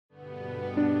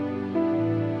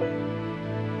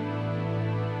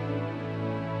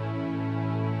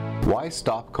Why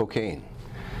stop cocaine?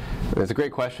 It's a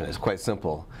great question. It's quite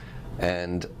simple.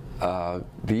 And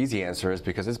the easy answer is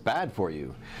because it's bad for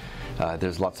you.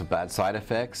 There's lots of bad side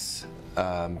effects.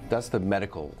 That's the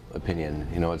medical opinion.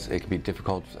 You know, it can be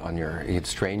difficult on it can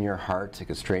strain your heart, it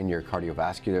can strain your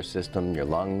cardiovascular system, your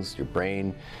lungs, your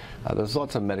brain. There's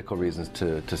lots of medical reasons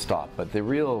to stop. But the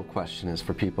real question is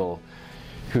for people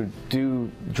who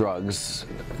do drugs,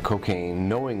 cocaine,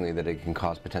 knowingly that it can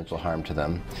cause potential harm to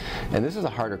them. And this is a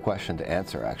harder question to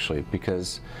answer, actually,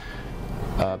 because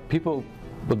people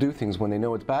will do things when they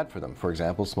know it's bad for them. For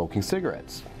example, smoking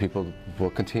cigarettes. People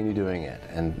will continue doing it,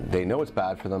 and they know it's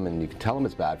bad for them, and you can tell them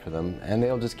it's bad for them, and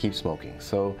they'll just keep smoking.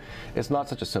 So it's not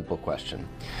such a simple question.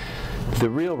 The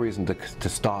real reason to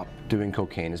stop doing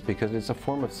cocaine is because it's a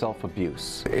form of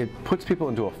self-abuse. It puts people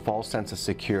into a false sense of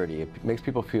security. It makes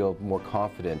people feel more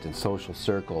confident in social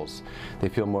circles. They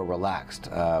feel more relaxed,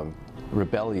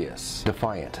 rebellious,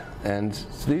 defiant. And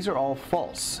these are all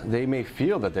false. They may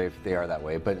feel that they are that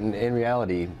way, but in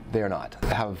reality, they're not.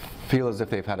 Feel as if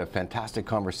they've had a fantastic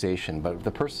conversation, but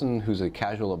the person who's a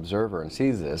casual observer and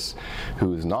sees this,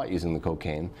 who's not using the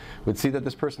cocaine, would see that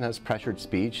this person has pressured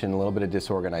speech and a little bit of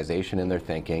disorganization in their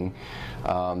thinking.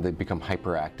 They become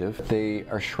hyperactive. They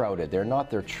are shrouded. They're not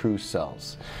their true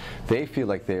selves. They feel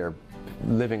like they're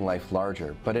living life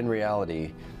larger, but in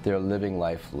reality, they're living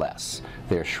life less.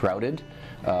 They're shrouded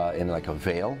in like a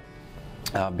veil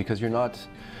because they're not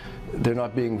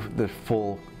being the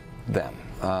full them.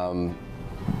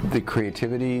 The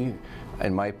creativity,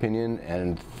 in my opinion,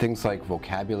 and things like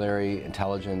vocabulary,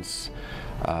 intelligence,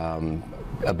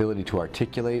 ability to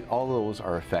articulate, all those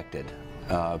are affected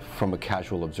from a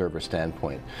casual observer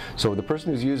standpoint. So the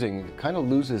person who's using kind of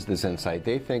loses this insight.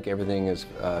 They think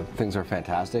things are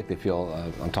fantastic. They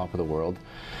feel on top of the world,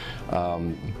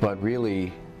 but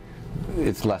really,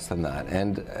 it's less than that.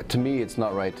 And to me, it's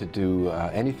not right to do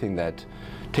anything that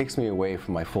takes me away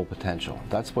from my full potential.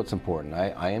 That's what's important.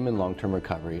 I am in long-term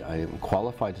recovery. I am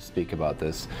qualified to speak about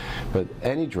this, but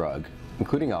any drug,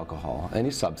 including alcohol,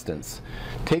 any substance,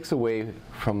 takes away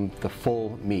from the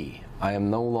full me. I am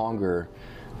no longer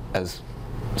as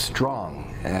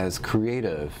strong, as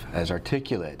creative, as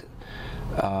articulate,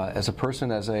 as a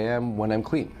person as I am when I'm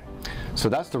clean. So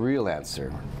that's the real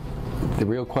answer. The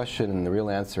real question and the real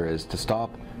answer is to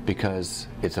stop because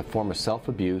it's a form of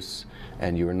self-abuse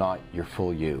and you're not your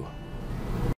full you.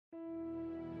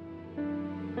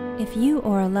 If you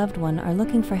or a loved one are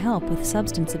looking for help with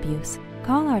substance abuse,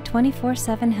 call our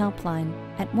 24/7 helpline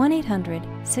at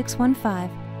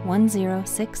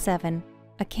 1-800-615-1067.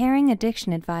 A caring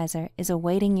addiction advisor is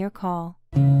awaiting your call.